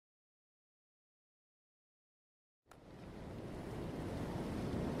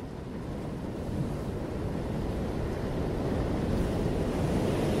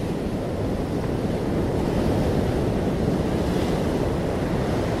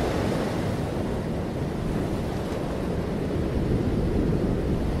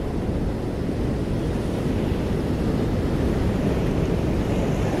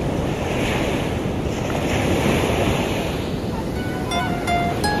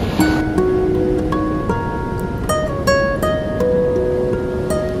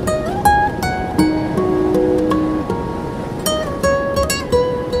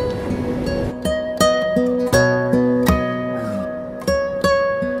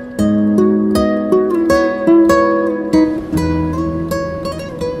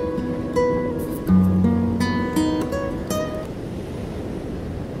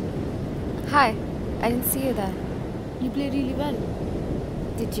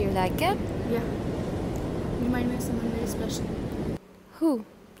Do you like it? Yeah. You remind me of someone very special. Who?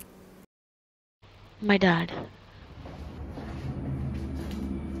 My dad.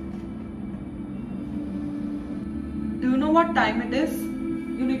 Do you know what time it is?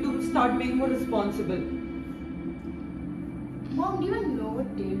 You need to start being more responsible. Mom, do you even know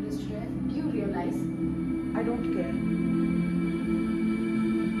what day it is today? Do you realize? I don't care.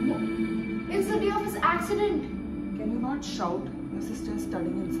 It's the day of his accident. Can you not shout? Your sister is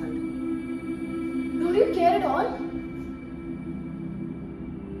studying inside. Don't you care at all?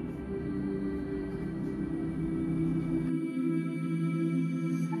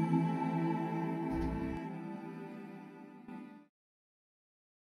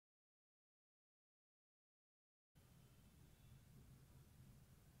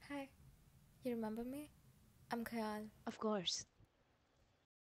 Hi. You remember me? I'm Khayal. Of course.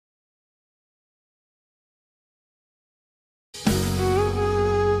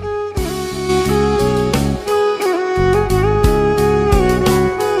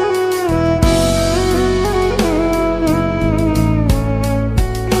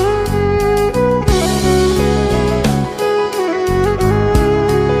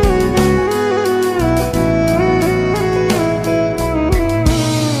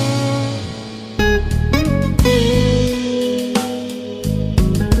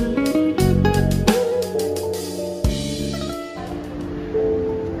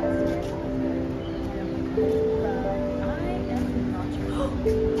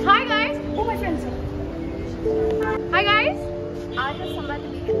 Hi guys! Oh, my friends. Hi guys! I have somewhere to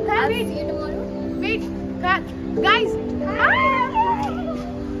be. I'll See you tomorrow. Wait! Guys!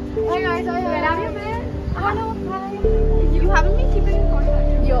 Hi guys! Where have you been? Hello! Hi! You haven't been keeping in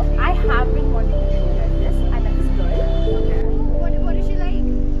contact? Yo, I have been wanting to do this. I met this girl. Okay. What is she like?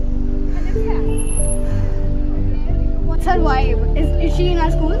 Her lips hair. What's her vibe? Is she in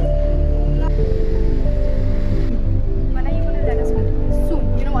our school? When are you going to let us meet? Soon.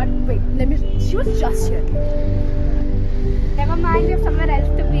 You know what? Wait, she was just here. Never mind, we have somewhere else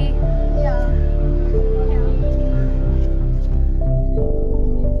to be. Yeah.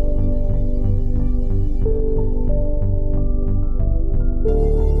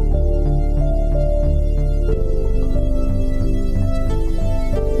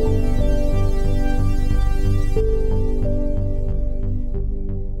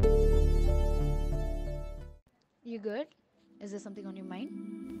 You good? Is there something on your mind?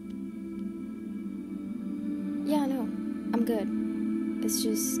 Yeah, no. I'm good. It's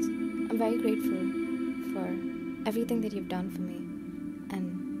just, I'm very grateful for everything that you've done for me.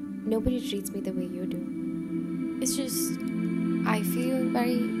 And nobody treats me the way you do. It's just, I feel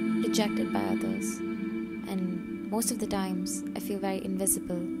very rejected by others. And most of the times, I feel very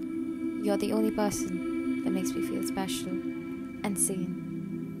invisible. You're the only person that makes me feel special and seen.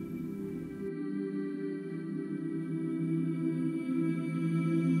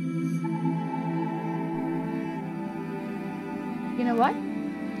 You know what?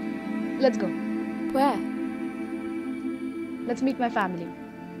 Let's go. Where? Let's meet my family.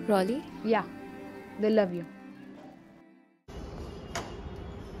 Raleigh? Yeah. They love you.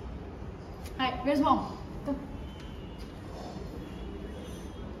 Hi, where's mom? Come.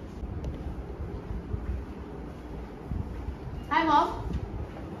 Hi, mom.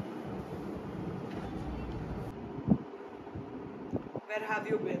 Where have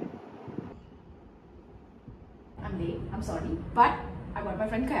you been? I'm late. I'm sorry. But I got my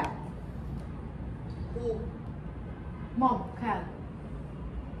friend Khayal. Who? Mom, Khayal.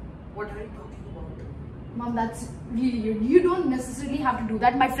 What are you talking about? Mom, that's really weird. You don't necessarily have to do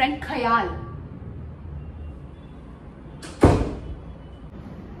that. My friend Khayal.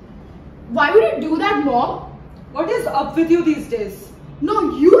 Why would you do that, Mom? What is up with you these days?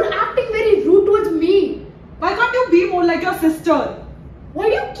 No, you're acting very rude towards me. Why can't you be more like your sister? Why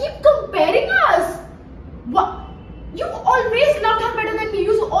do you keep comparing us? What? You always loved her better than me.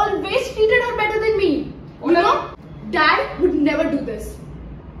 You always treated her better than me. You know, Dad would never do this.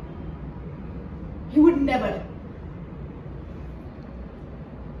 He would never.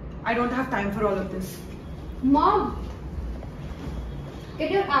 I don't have time for all of this. Mom,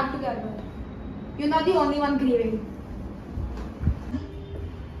 get your act together. You're not the only one grieving.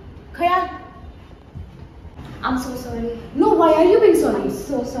 Khayal. I'm so sorry. No, why are you being sorry? I'm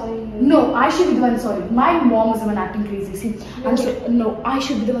so sorry. No, I should be the one sorry. My mom is the one acting crazy. See, no, I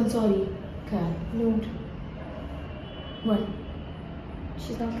should be the one sorry. Khayal. No, What?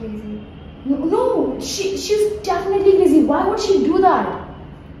 she's not crazy. No, she's definitely crazy. Why would she do that?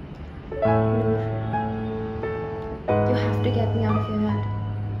 You have to get me out of your head.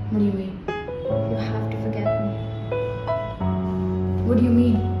 What do you mean? You have to forget me. What do you mean?